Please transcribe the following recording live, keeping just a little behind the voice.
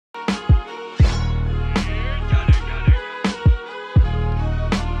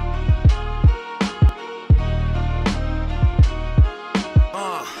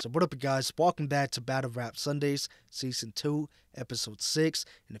what up, you guys? Welcome back to Battle Rap Sundays, Season 2, Episode 6.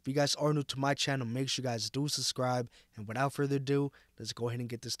 And if you guys are new to my channel, make sure you guys do subscribe. And without further ado, let's go ahead and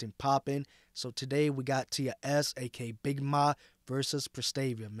get this thing popping. So today we got Tia S, aka Big Ma, versus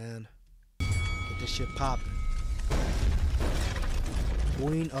Pristavia, man. Get this shit popping.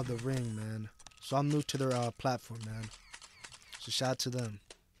 Queen of the Ring, man. So I'm new to their platform, man. So shout out to them.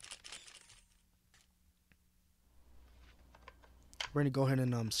 We're gonna go ahead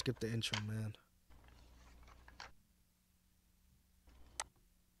and skip the intro, man.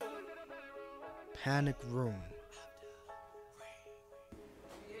 Panic Room.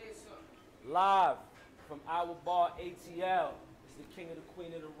 Live from our bar ATL. It's the king of the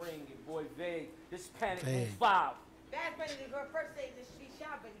queen of the ring, your boy Vague. This is Panic Room 5. Babs Bunny, the girl first say that she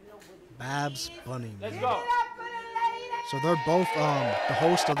shot, but nobody. Babs Bunny. Let's Man. go. So they're both the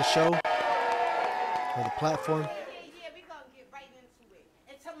host of the show, or the platform. Yeah, we gonna get right into it.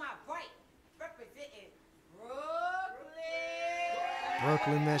 And to my right, representing Brooklyn.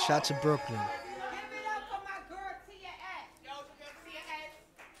 Brooklyn, man. Shout out to Brooklyn. Give it up for my girl Tia S. Yo, Tia S,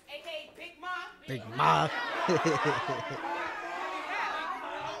 aka Big Ma. Big Ma.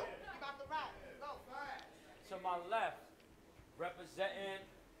 To my left, representing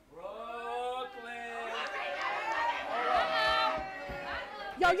Brooklyn.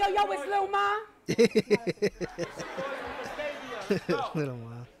 Yo, it's Lil Ma. Little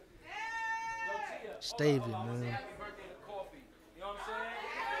Ma. Stavia, man. Happy birthday to Coffee. You know what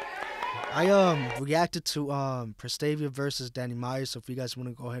I'm saying? I reacted to Pristavia versus Danny Myers, so if you guys want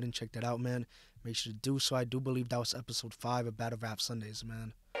to go ahead and check that out, man, make sure to do so. I do believe that was episode 5 of Battle Rap Sundays,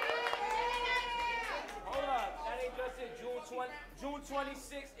 man. Hold up, that ain't just it. June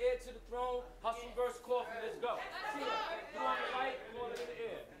 26th, Heir to the Throne, Hustle vs. Coffee. Let's go. Tia, you on the mic, you on in the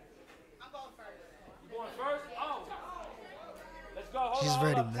air. I'm going first. You going first? Oh. Let's go. Hold She's on,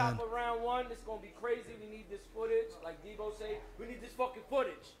 ready, man. man. Top of round 1. It's going to be crazy. We need this footage. Like Debo say, we need this fucking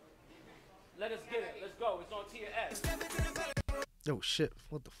footage. Let us get it. Let's go. It's on Tia S. Oh, shit.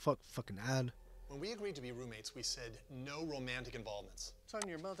 What the fucking ad? When we agreed to be roommates, we said no romantic involvements. Son,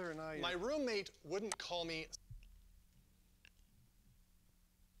 your mother and I... My roommate wouldn't call me...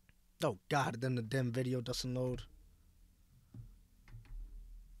 Oh, God. Then the damn video doesn't load.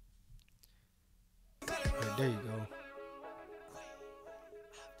 Right, there you go.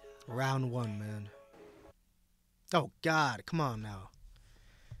 Round 1, man. Oh, God. Come on now.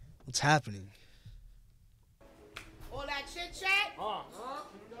 What's happening? All that chit chat,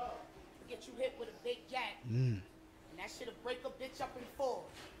 get you hit with a big jack. And that shit'll break a bitch up in 4,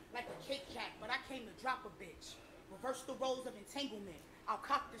 like a Kit Kat. But I came to drop a bitch. Reverse the roles of entanglement. I'll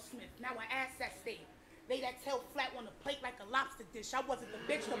cock the Smith. Now an ass that stay. Lay that tail flat on the plate like a lobster dish. I wasn't the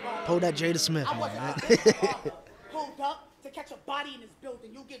bitch to bother. Pull that Jada Smith, I man. wasn't the bitch to bother. Pulled up to catch a body in this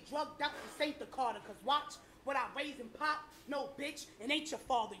building. You get drugged out for Saint the Carter. Cause watch what I raise and pop. No bitch, it ain't your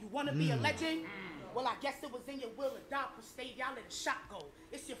father. You wanna be a legend? Well, I guess it was in your will to die for stay. Y'all let a shot go.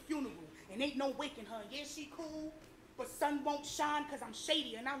 It's your funeral, and ain't no waking her. Yeah, she cool, but sun won't shine cause I'm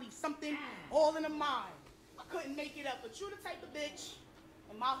shady and I leave something all in the mind. I couldn't make it up, but you the type of bitch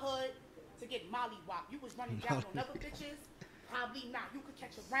in my hood to get mollywop. You was running down on other bitches? Probably not. You could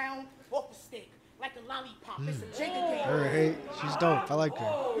catch a round off the stick like a lollipop. It's a Jenga game. Hey, she's dope. I like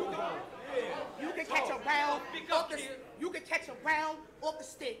her. You can catch a round off the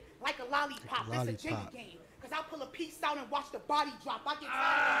stick like a lollipop. It's a Jenga Lollipop. game. Cause I'll pull a piece out and watch the body drop. I get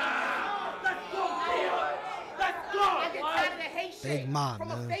tired of the hate shit Big mom, from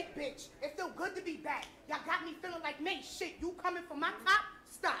man. a fake bitch. It feel good to be back. Y'all got me feeling like me. Shit, you coming for my top?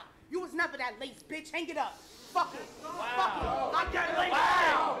 Stop. You was never that lace, bitch. Hang it up. Fuck it. Fuck it. I got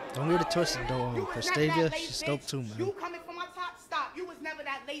lace. Don't get it twisted, though. You was never Pristavia, that lace, she's dope bitch. too, man. You coming for my top? Stop. You was never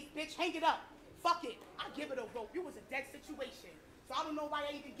that lace, bitch. Hang it up. Fuck it. I give it a rope. You was a dead situation. So I don't know why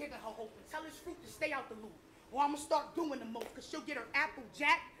I even giving her hope. And tell this fruit to stay out the loop. Or I'ma start doing the most. Cause she'll get her apple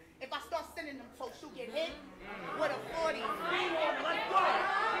jack. If I start sending them folks, she'll get hit with a 40. Let's go.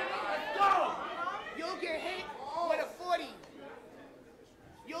 Let's go. You'll get hit with a 40.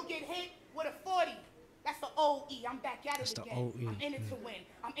 You'll get hit with a 40. That's the OE. I'm back at it That's the again. OE. I'm in it to win.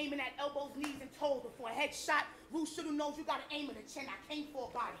 I'm aiming at elbows, knees, and toes before a headshot. Bruce shoulda knows you gotta aim at the chin. I came for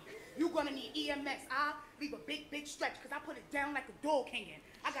a body. You gonna need EMS. I leave a big stretch because I put it down like a dog hanging.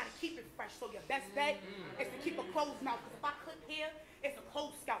 I gotta keep it fresh. So your best bet is to keep a closed mouth. Because if I clip here, it's a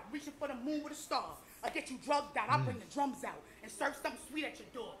closed scout reaching for the moon with a star. I get you drugged out. I bring the drums out and serve something sweet at your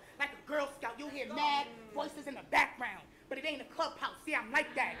door. Like a Girl Scout, you'll hear mad voices in the background. But it ain't a clubhouse. See, I'm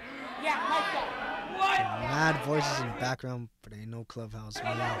like that. Yeah, I'm like that. What? Mad voices in the background, but ain't no clubhouse,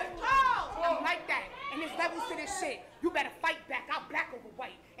 man. I'm like that. And there's levels to this shit. You better fight back. I'm black over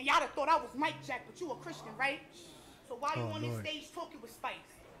white. And y'all have thought I was Mike Jack, but you a Christian, right? So why you on this stage talking with Spice?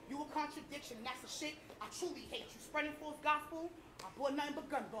 You a contradiction, and that's the shit I truly hate. You spreading false gospel? I bought nothing but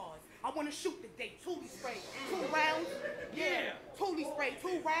gun bars. I want to shoot today. Toolie spray, 2 rounds. Yeah, Toolie spray,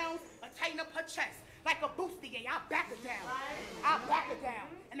 2 rounds. Tighten up her chest like a bustier. I back her down. I back her down.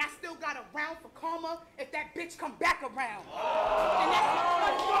 And I still got a round for karma if that bitch come back around. And that's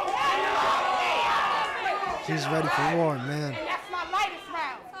She's ready for war, man. And that's my lightest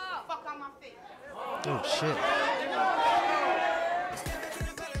round. Fuck on my face. Oh, shit.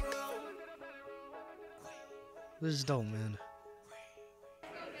 This is dope, man.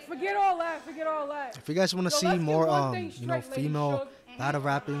 Forget all that. Forget all that. If you guys want to see let's more, get one thing you know, straight, Lady female Shug. battle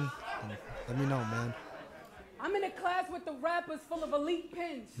rapping, then let me know, man. I'm in a class with the rappers full of elite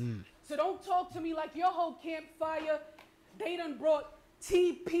pins. So don't talk to me like your whole campfire. They done brought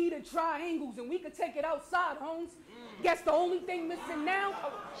TP to triangles and we could take it outside, Holmes. Guess the only thing missing now.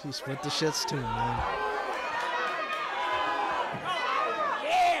 She split the shits too, man.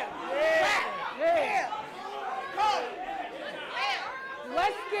 Yeah.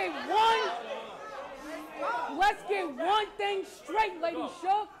 Let's get one thing straight, Lady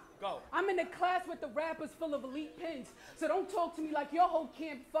Shug. Go. I'm in a class with the rappers full of elite pins. So don't talk to me like your whole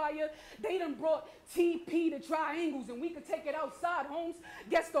campfire. They done brought TP to triangles and we could take it outside, Holmes.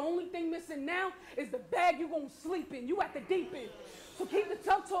 Guess the only thing missing now is the bag you gonna sleep in. You at the deep end. So keep the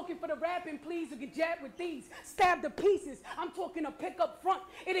tough talking for the rapping, please, or get jabbed with these. Stab the pieces. I'm talking a pick up front.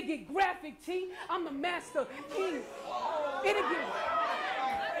 It'll get graphic, T. I'm the master, king. It'll get...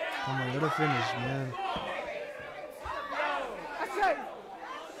 Come on, let her finish, man. I said...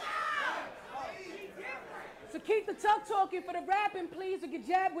 So keep the tough talking for the rapping, please, or get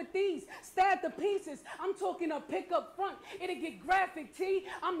jabbed with these. Stab the pieces. I'm talking a pick up front. It'll get graphic, T.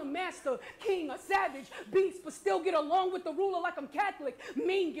 I'm the master, king, a savage, beast, but still get along with the ruler like I'm Catholic.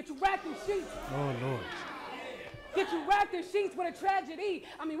 Mean, get you wrapped in sheets. Oh, Lord. Get you wrapped in sheets with a tragedy.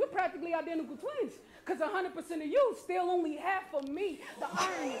 I mean, we're practically identical twins. Because 100% of you still only half of me. The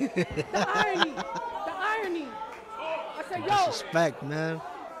irony. The irony. The irony. I said, yo. Disrespect, man.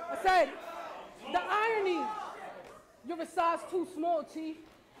 I said, the irony. You're a size too small, T.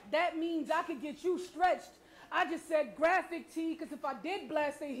 That means I could get you stretched. I just said graphic, T, because if I did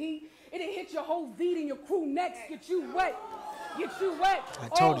blast the heat, it'd hit your whole beat and your crew next, get you wet. Get you wet. I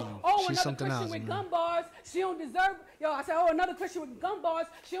told you, she's another something Christian else, with man. gun bars, she don't deserve, I said, another Christian with gun bars,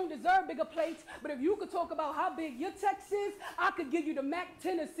 she don't deserve bigger plates, but if you could talk about how big your text is, I could give you the Mac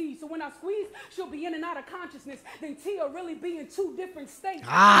Tennessee, so when I squeeze, she'll be in and out of consciousness, then T will really be in 2 different states.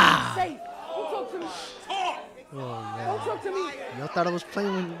 Safe. Don't talk to me. Oh, yeah. Don't talk to me. Y'all thought I was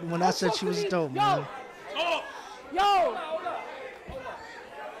playing when I said she was dope, man. Yo.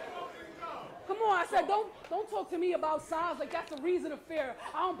 Come on, I said, don't talk to me about size like that's a reason of fear.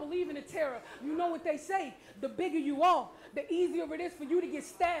 I don't believe in the terror. You know what they say, the bigger you are, the easier it is for you to get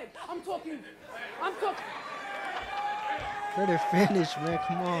stabbed. I'm talking. Let her finish, man,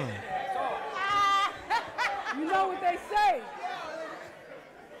 come on. You know what they say.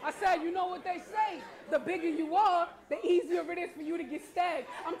 I said, you know what they say. The bigger you are, the easier it is for you to get stabbed.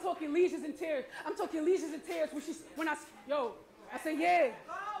 I'm talking lesions and tears. I said, yeah.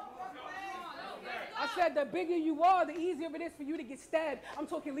 I said, the bigger you are, the easier it is for you to get stabbed. I'm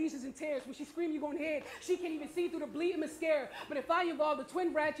talking lesions and tears. When she scream, you're going to hear. She can't even see through the bleeding mascara. But if I involve the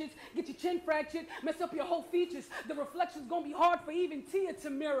twin ratchets, get your chin fractured, mess up your whole features, the reflection's going to be hard for even Tia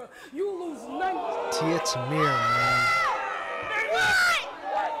Tamira. You lose none. Tia Tamira, man.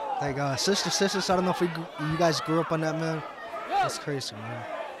 Like, Sisters, I don't know if you guys grew up on that, man. That's crazy, man.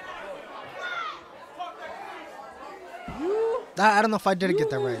 I don't know if I did get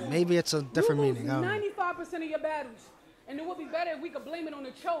that right. Maybe it's a different meaning. I don't know. 95% of your battles. And it would be better if we could blame it on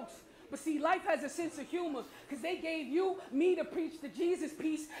the chokes. But see, life has a sense of humor. Because they gave me to preach the Jesus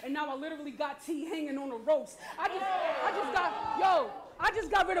piece. And now I literally got T hanging on a roast. I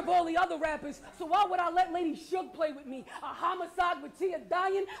just got rid of all the other rappers. So why would I let Lady Shug play with me? A homicide with Tia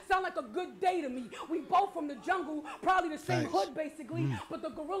dying sound like a good day to me. We both from the jungle, probably the same hood basically. But the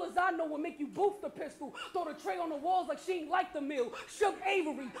gorillas I know will make you boof the pistol. Throw the tray on the walls like she ain't like the meal. Shug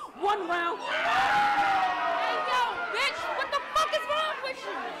Avery, 1 round. Hey yo, bitch, what the fuck is wrong with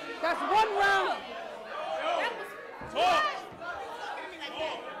you? That's 1 round.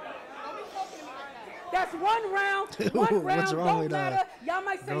 That's 1 round. 1 round. What's wrong Don't with matter. Y'all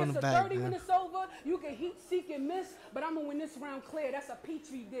might say it's a back, 30 man. when it's over. You can heat, seek, and miss, but I'm gonna win this round clear. That's a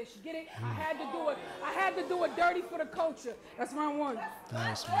petri dish. Get it? I had to do it. I had to do it dirty for the culture. That's round 1.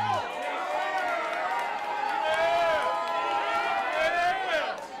 Nice, man.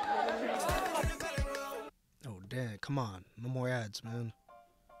 come on. No more ads, man.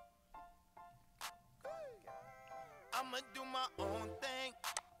 I'ma do my own thing.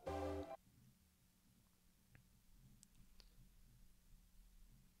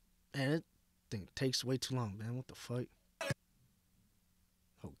 Man, it thing takes way too long, man. What the fuck?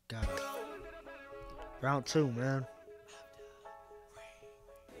 Oh, God. Round 2, man.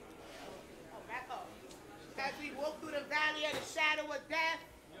 Back up. As we walk through the valley of the shadow of death,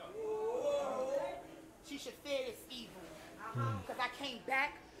 she should fear this evil. Because I came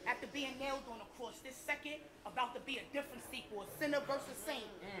back after being nailed on the cross. This second about to be a different sequel, sinner versus saint.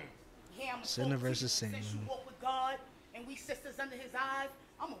 Yeah, I'm Sinner versus saint, Since you man. walk with God and we sisters under his eyes,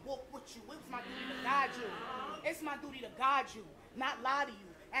 I'm going to walk with you. It was my duty to guide you. It's my duty to guide you, not lie to you.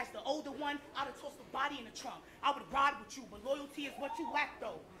 As the older one, I'd have tossed the body in the trunk. I would ride with you, but loyalty is what you lack,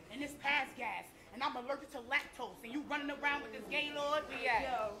 though. And this past gas, and I'm allergic to lactose. And you running around with this gay lord? We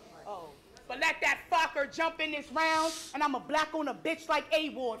at? Oh. But let that fucker jump in this round, and I'm a black on a bitch like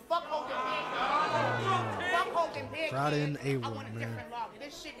A-Ward. Fuck Hogan Big. Fuck Hogan Big. Brought in I A-Ward, want a man. different lager.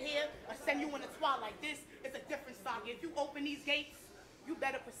 This shit here, I send you in a twilight. This is a different saga. If you open these gates, you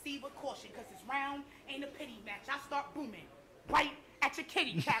better proceed with caution, because this round ain't a pity match. I start booming. Right at your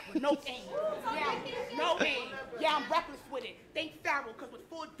kitty cat with no aim. Yeah, no aim. Yeah, I'm reckless with it. Think Pharaoh, because with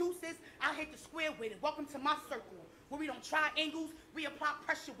 4 deuces, I hit the square with it. Welcome to my circle, where we don't try angles, we apply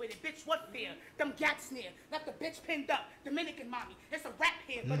pressure with it. Bitch, what fear? Them gats near. Left the bitch pinned up. Dominican mommy. It's a rap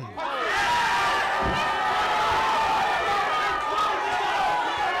here, but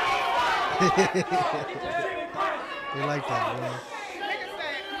They like that, man.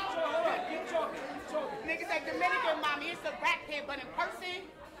 Niggas said Dominican mommy, it's a rap here, but in person,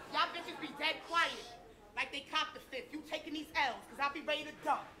 y'all bitches be dead quiet. Like they copped the fifth. You taking these L's, cause I'll be ready to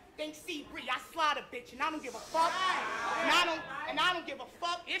dump. Think C-Bree, I slide a bitch, and I don't give a fuck. And I don't give a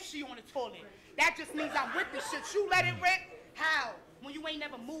fuck if she on the toilet. That just means I'm with the shit. You let it rip? How? When you ain't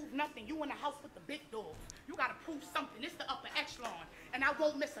never moved nothing, you in the house with the big dogs. You gotta prove something. It's the upper echelon. And I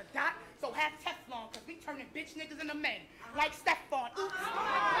won't miss a dot, so have Teflon, cause we turning bitch niggas into men. Like Stephon. Oops.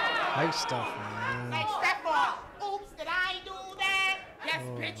 Like stuff, man. Like Stephon. Oops, did I do that? Yes,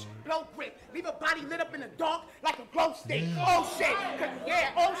 bitch. Blow grip. Leave a body lit up in the dark like a glow stick. Oh shit.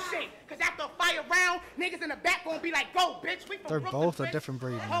 Oh shit. Cause after a fire round, niggas in the back gonna be like, go, bitch. We from They're Brooklyn, both a bitch. different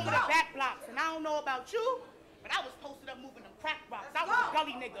breed, Home man. of the back blocks. And I don't know about you, but I was posted up moving them crack rocks. I was a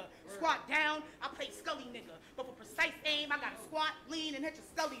gully nigga. Squat down, I played Scully nigga. But for precise aim, I got to squat, lean, and hit your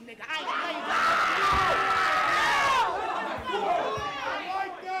Scully nigga. I ain't playing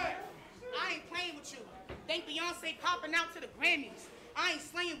with you. I ain't playing with you. Thank Beyonce popping out to the Grammys. I ain't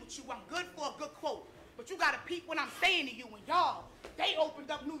slaying with you. I'm good for a good quote. But you gotta peep what I'm saying to you. And y'all, they opened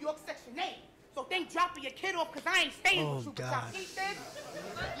up New York Section 8. So think dropping your kid off, cause I ain't staying with you. But y'all God. peep this?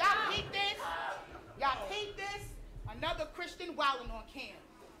 Y'all peep this? Y'all peep this? Another Christian wilding on cam.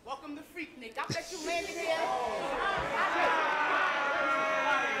 Welcome to Freaknik. I bet you landed here.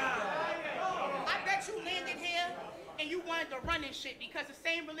 I bet you landed here and you wanted to run and shit because the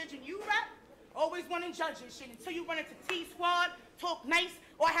same religion you rep always wanting judge and shit until you run into T-Squad, talk nice,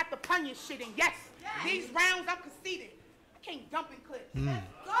 or I have to pun your shit. And yes, these rounds I'm conceded. I can't dump in clips. Let's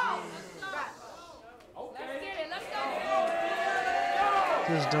go. Let's get it. Let's go.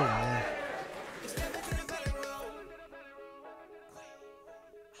 This is dope, man.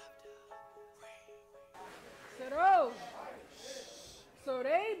 So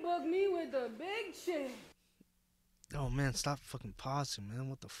they booked me with the big chick. Oh, man, stop fucking pausing, man.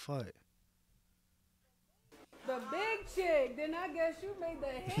 What the fuck? The big chick. Then I guess you made the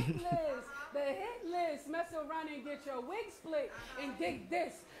hit list. The hit list. Mess around and get your wig split. And dig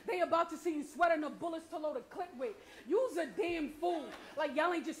this. They about to see you sweating the bullets to load a clip with. You's a damn fool. Like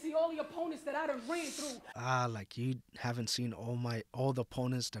y'all ain't just see all the opponents that I done ran through. Ah, like you haven't seen all the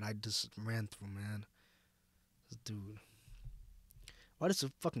opponents that I just ran through, man. This dude. Why does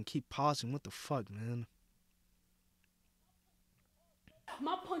it fucking keep pausing? What the fuck, man?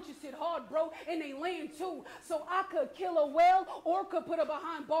 My punches hit hard, bro, and they land too. So I could kill a whale or could put her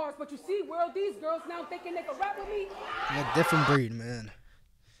behind bars. But you see, world, these girls now thinking they can rap with me. Yeah, different breed, man.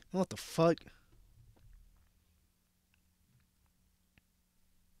 What the fuck?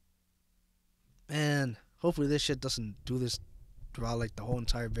 Man, hopefully this shit doesn't do this throughout like the whole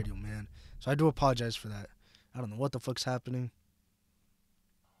entire video, man. So I do apologize for that. I don't know what the fuck's happening.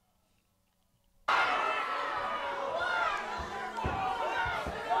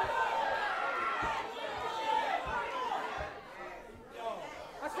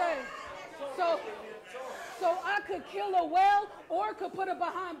 So I could kill a whale Or could put her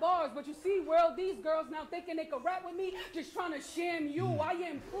behind bars. But you see, world, these girls now thinking they could rap with me, just trying to sham you. I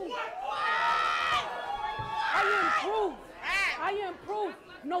am proof. I am proof. I am proof.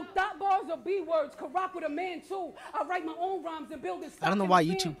 No thought bars or B words. Could rock with a man too. I write my own rhymes and build it. I don't know why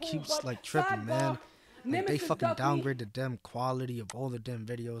YouTube keeps like tripping, man. Like, they fucking downgrade the damn quality of all the damn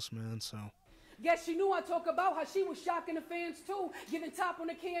videos, man. So. Yes, she knew I talk about how she was shocking the fans too. Giving top on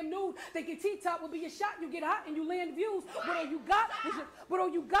the cam nude. Thinking T-top would be a shot. You get hot and you land views. But all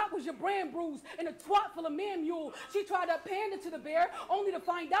you got was your brand bruise and a twat full of man mule. She tried to pander to the bear, only to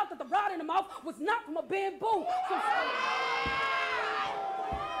find out that the rod in the mouth was not from a bamboo.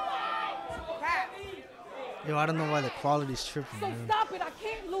 Yo, I don't know why the quality's tripping, So man. stop it, I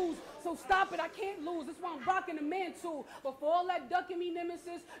can't lose. So stop it, I can't lose. That's why I'm rocking the man tool. But for all that ducking me,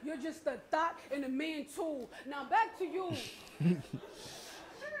 nemesis, you're just a thought and a man tool. Now back to you.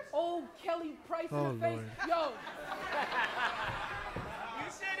 Old Kelly Price in the face. Lord. Yo.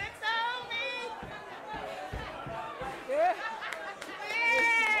 You should have told me. Yeah.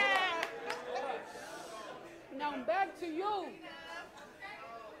 Now I'm back to you.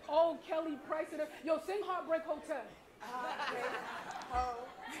 Old Kelly Price in the Yo, sing Heartbreak Hotel.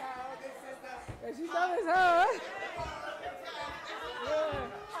 And she knows it's her. Yeah.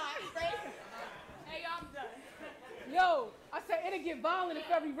 Hey, I'm done. Yo, I said it'll get violent if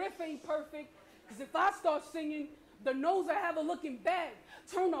every riff ain't perfect. Cause if I start singing, the nose I have a looking bad.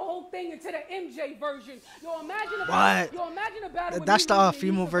 Turn the whole thing into the MJ version. Yo, imagine a battle. That's the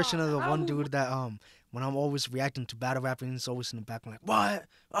female version of the one dude that when I'm always reacting to battle rapping, he's always in the back like, what?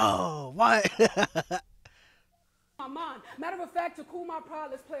 Oh, what? My mind. Matter of fact, to cool my pride,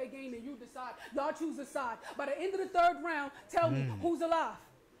 let's play a game and you decide. Y'all choose a side. By the end of the third round, tell me who's alive.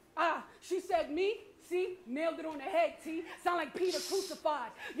 She said me. See, nailed it on the head, T. Sound like Peter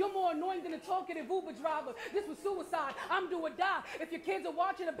crucified. You're more annoying than a talkative Uber driver. This was suicide. I'm do or die. If your kids are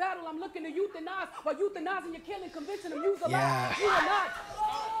watching a battle, I'm looking to euthanize. While euthanizing your killing, convincing them you's alive. Yeah. You are not.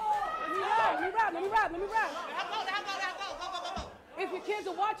 Let me rap. Go. If your kids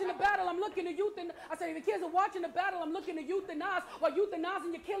are watching the battle, I'm looking to euthanize. I said, if your kids are watching the battle, I'm looking to euthanize. While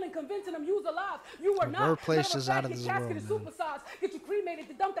euthanizing your killing, convincing them you's alive. You are not. Wordplay is just out of this world, man. Supersize. Get you cremated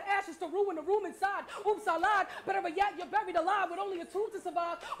to dump the ashes to ruin the room inside. Oops, I lied. Better yet, you're buried alive with only a tube to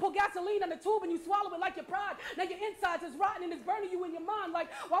survive. Pour gasoline on the tube and you swallow it like your pride. Now your insides is rotten and it's burning you in your mind. Like,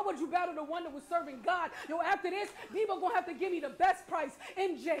 why would you battle the one that was serving God? Yo, after this, Debo gonna have to give me the best price.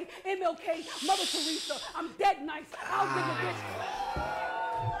 MJ, MLK, Mother Teresa. I'm dead nice. I'll dig a bitch.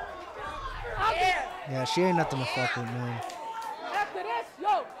 Yeah, she ain't nothing to fuck with, man. After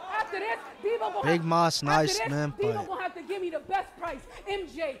this, Debo gonna Big Moss, nice, man, Debo but gonna have to give me the best price.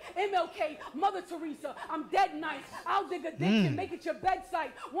 MJ, MLK, Mother Teresa. I'm dead nice. I'll dig a ditch and make it your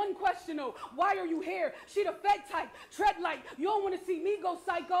bedside. One question though, why are you here? She the Fed type, tread light. You don't want to see me go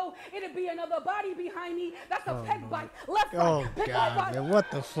psycho. It'll be another body behind me. That's a peg bite. Left, right. oh Pick god, one, man, what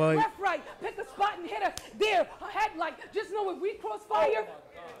the fuck? Left, right. Pick a spot and hit her. There, her headlight. Just know if we cross fire.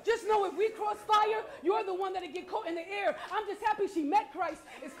 Just know if we cross fire, you're the one that'll get caught in the air. I'm just happy she met Christ.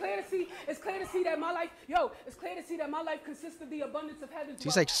 It's clear to see that my life, it's clear to see that my life consists of the abundance of heaven.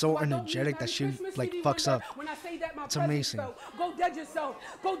 She's like so energetic that she like fucks up. When I say that my It's amazing. Go dead yourself.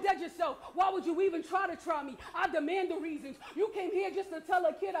 Go dead yourself. Why would you even try to try me? I demand the reasons. You came here just to tell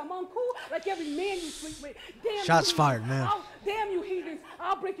a kid I'm uncool like every man you sleep with. Damn. Shots fired, man. Damn you heathens.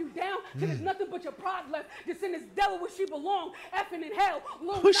 I'll break you down till there's nothing but your pride left. Just in this devil where she belong. Effing in hell.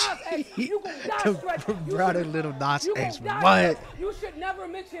 Lil Nas X. You gon' die stretch. Brother Little Nas You X, gon' die what? stretch. You should never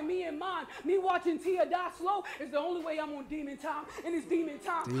mention me and mine. Me watching Tia die slow is the only way I'm on demon time. In this demon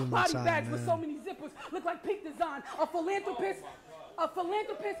time. Demon Body time, bags with man. so many zippers. Look like peak design. A philanthropist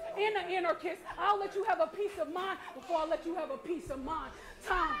and an anarchist. I'll let you have a peace of mind before I let you have a peace of mind.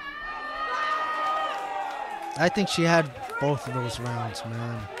 Time. I think she had both of those rounds,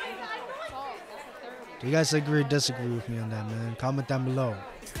 man. Do you guys agree or disagree with me on that, man? Comment down below.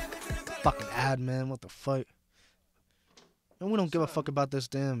 Fucking ad, man. What the fuck? And we don't give a fuck about this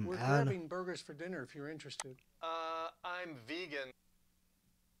damn We're ad. grabbing burgers for dinner if you're interested. I'm vegan.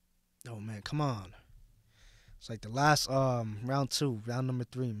 Oh man, come on. It's like the last round 2, round number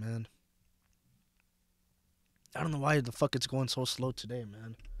 3, man. I don't know why the fuck it's going so slow today,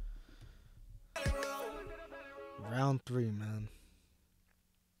 man. Round 3, man.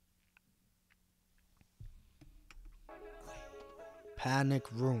 Panic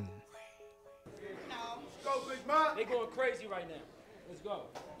room. Go, Big Mom. They going crazy right now. Let's go.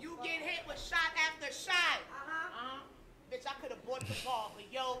 You get hit with shot after shot. Bitch, I could have bought the ball, but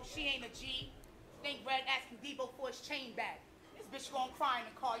yo, she ain't a G. Think Red asking Debo for his chain back. This bitch gonna cry in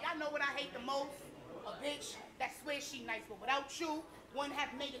the car. Y'all know what I hate the most? A bitch That swears she nice, but without you, wouldn't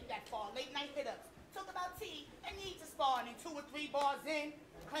have made it that far. Late night hit-ups. Talk about tea and need to spar, and then 2 or 3 bars in,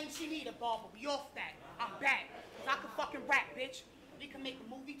 claim she need a bar, but we off that. I'm back, cause I can fucking rap, bitch. We can make a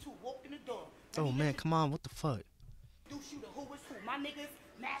movie too, walk in the door. Oh man, come on, what the fuck? Do shoot a who is who. My niggas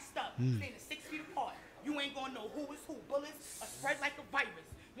masked up, standing 6 feet apart. You ain't gonna know who is who. Bullets are spread like a virus.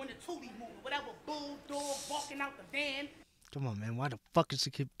 When the toolie moving, whatever bulldog walking out the van. Come on, man. Why the fuck does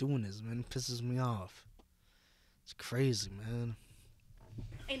she keep doing this, man? It pisses me off. It's crazy, man.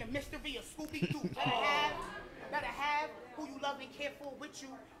 Ain't a mystery of Scooby-Doo. Better have who you love and care for with you.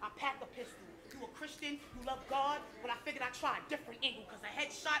 I pack a pistol. You a Christian, you love God, but I figured I'd try a different angle, cause a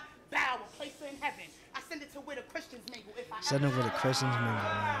headshot, bow, a place her in heaven. I send it to where the Christians mingle. Send it where the Christians mingle,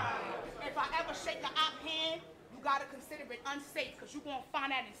 man. If I ever shake the op hand, you gotta consider it unsafe, cause you gonna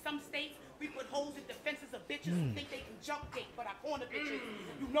find out in some states we put holes in defenses of bitches who think they can jump date, but I corner bitches.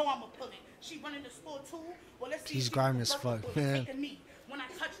 You know I'ma pull it. She running the store too. Well, let's see. He's grimy as fuck, man. Take a knee. When I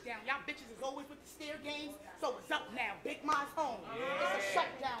touch down, y'all bitches is always with the stair games, so it's up now. Big Ma's home. It's a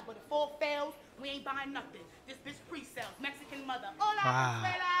shutdown, but if all fails, we ain't buying nothing. This bitch pre-sales, Mexican mother. Hola, wow.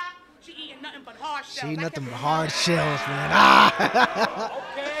 She eating nothing but hard shells. She eating nothing but hard shells, man. Ah!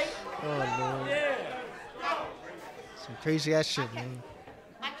 Okay. Oh, Lord. Yeah. Some crazy ass shit, man.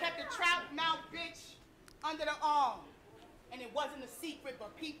 I kept the trout mouth bitch under the arm. And it wasn't a secret,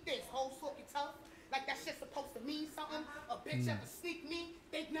 but peep this. Whole sorky tough. Like that shit's supposed to mean something. A bitch ever sneak me,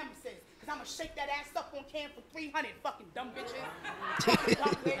 they nemesis. Cause I'ma shake that ass up on cam for 300. Fucking dumb bitches. Fucking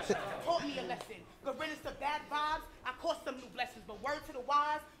dumb bitch. Taught me a lesson. Gorillas to bad vibes. I caught some new blessings. But word to the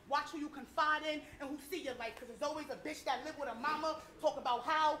wise, watch who you confide in and who see your life. Cause there's always a bitch that live with a mama. Talk about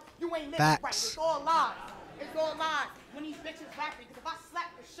how you ain't living right. It's all lies. It's all lies. When these bitches rapping. Cause if I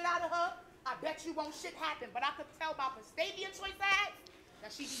slap the shit out of her, I bet you won't shit happen. But I could tell by Pristavia choice ads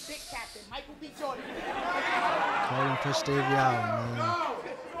that she be big captain, Michael B. Jordan. Calling Pristavia out, man.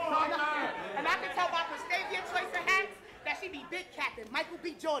 And I can tell by Pristavia choice of hats that she be big captain, Michael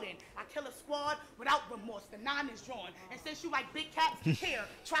B. Jordan. I kill a squad without remorse. The 9 is drawn. And since you like big cats, here,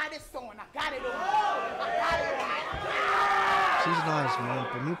 try this on. I got it on. I got it on. She's nice, man.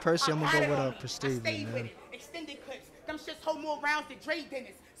 But me personally, I'm gonna go with Pristavia, man. With it. Extended clips. Them shits hold more rounds than Dre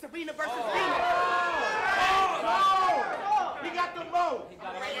Dennis. Serena versus Venus. He got the low.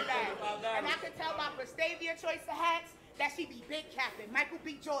 And I can tell by Pristavia choice of hats that she be big captain, Michael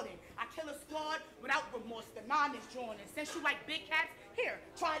B. Jordan. I kill a squad without remorse. The 9 is drawn. And since you like big cats, here,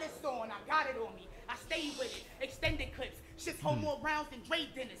 try this on. I got it on me. I stay with it. Extended clips. Shit's hold more rounds than Dre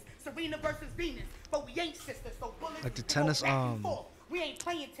Dennis. Serena versus Venus. But we ain't sisters, so bullets. Like the tennis we ain't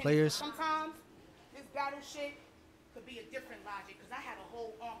playing tennis. players. Sometimes this battle shit could be a different logic, because I had a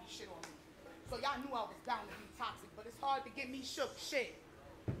whole army shit on me. So y'all knew I was bound to be toxic, but it's hard to get me shook shit.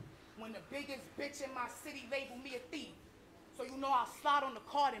 When the biggest bitch in my city labeled me a thief. So you know I'll slide on the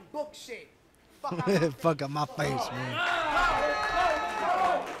card and book shit. Fuck up my face, man.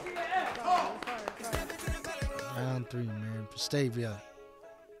 Round 3, man. Pristavia.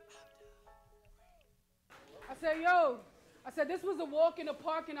 I said, yo. I said, this was a walk in the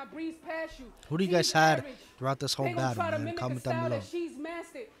park and I breezed past you. Who do you guys had throughout this whole battle, man? Comment down below. She's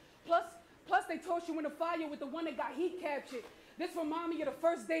mastered. Plus they tossed you in the fire with the one that got heat captured. This remind me of the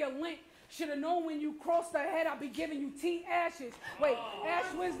first day of Lent. Should have known when you crossed the head, I'd be giving you tea ashes. Wait,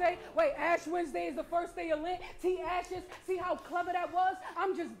 Ash Wednesday? Wait, Ash Wednesday is the first day of Lent? Tea ashes? See how clever that was?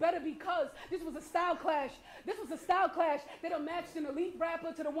 I'm just better because this was a style clash. This was a style clash that matched an elite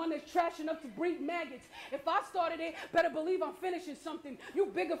rapper to the one that's trash enough to breed maggots. If I started it, better believe I'm finishing something. You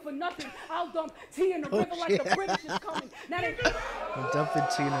bigger for nothing. I'll dump tea in the river like the British is coming. Now they I'm dumping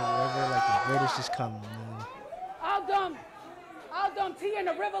tea in the river like the British is coming, man. I'll dump tea in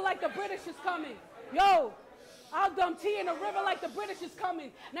the river like the British is coming. Yo, I'll dump tea in the river like the British is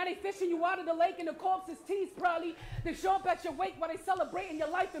coming. Now they fishing you out of the lake and the corpse's teeth probably. They show up at your wake while they celebrating your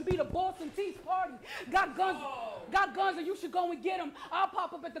life and be the Boston Teeth Party. Got guns and you should go and get them. I'll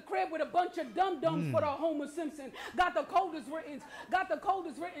pop up at the crib with a bunch of dum-dums for the Homer Simpson. Got the coldest writtens.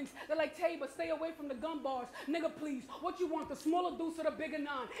 They're like, Tabor, stay away from the gun bars. Nigga, please, what you want, the smaller deuce or the bigger 9?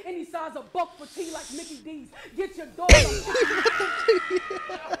 Any size of buck for tea like Mickey D's. Get your dog.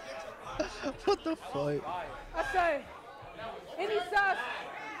 What the fuck? I say, any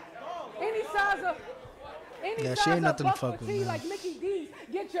size of she ain't nothing buck fuck for with, tea man. like Mickey D's.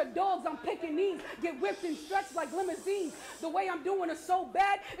 Get your dogs, I'm picking these. Get whipped and stretched like limousines. The way I'm doing is so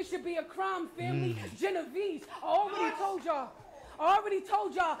bad, it should be a crime family. Genovese, I already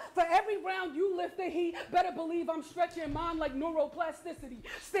told y'all, for every round you lift the heat, better believe I'm stretching mine like neuroplasticity.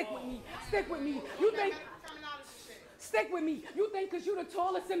 Stick with me. You think Stick with me. You think because you the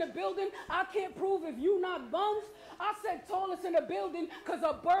tallest in the building, I can't prove if you not bums? I said tallest in the building because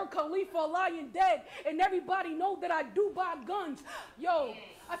of Burj Khalifa lying dead. And everybody know that I do buy guns. Yo,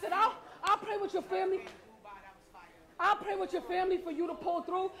 I said, I'll pray with your family. I'll pray with your family for you to pull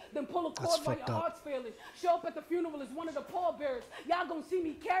through, then pull a cord while your heart's failing. Show up at the funeral as one of the pallbearers. Y'all gonna see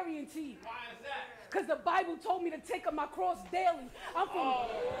me carrying tea. Why is that? Because the Bible told me to take up my cross daily. I'm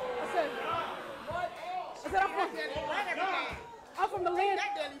from the land.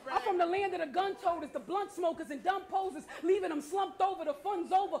 I'm from the land of the gun toters, the blunt smokers, and dumb posers, leaving them slumped over. The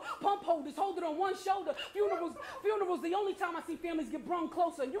fun's over. Pump holders, hold it on one shoulder. Funerals, the only time I see families get brung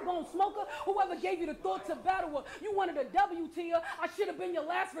closer. And you gon' smoker? Whoever gave you the thought to battle her? You wanted a W tier. I should have been your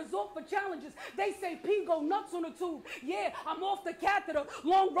last resort for challenges. They say P go nuts on the tube. Yeah, I'm off the catheter.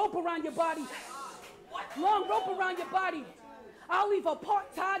 Long rope around your body. Long rope around your body. I'll leave her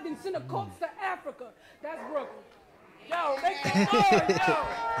part tied and send a corpse to Africa. That's Brooklyn. Yo, make that noise, yo.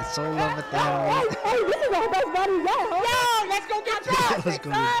 It's so love it there. Hey, this is our best buddy, yo. Let's go get drunk. Let's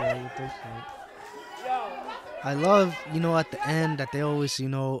go get drunk. I love, at the end that they always,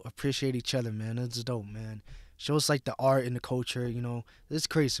 appreciate each other, man. It's dope, man. Shows like the art and the culture, It's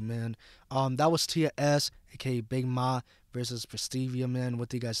crazy, man. That was Tia S, aka Big Ma versus Pristavia, man. What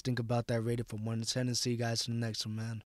do you guys think about that? Rated from 1 to 10, and see you guys in the next one, man.